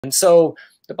And so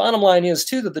the bottom line is,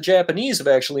 too, that the Japanese have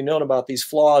actually known about these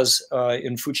flaws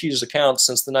in Fuchida's account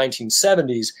since the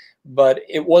 1970s, but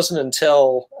it wasn't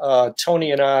until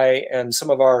Tony and I and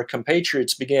some of our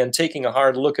compatriots began taking a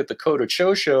hard look at the Kodo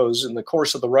Choshos in the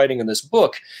course of the writing of this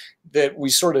book that we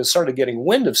sort of started getting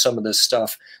wind of some of this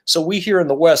stuff. So we here in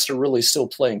the West are really still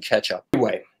playing catch-up.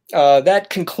 Anyway,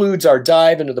 that concludes our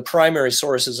dive into the primary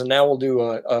sources, and now we'll do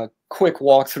a quick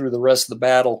walk through the rest of the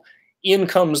battle. In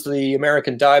comes the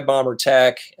American dive bomber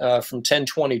attack from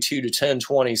 1022 to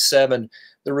 1027.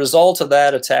 The result of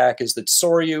that attack is that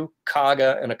Soryu,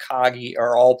 Kaga, and Akagi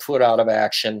are all put out of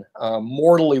action,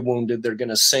 mortally wounded. They're going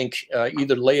to sink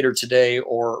either later today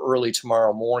or early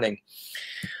tomorrow morning.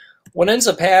 What ends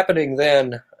up happening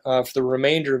then for the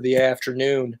remainder of the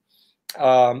afternoon,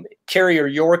 carrier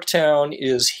Yorktown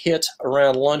is hit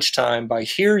around lunchtime by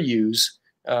Hiryu's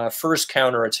first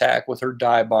counterattack with her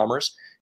dive bombers.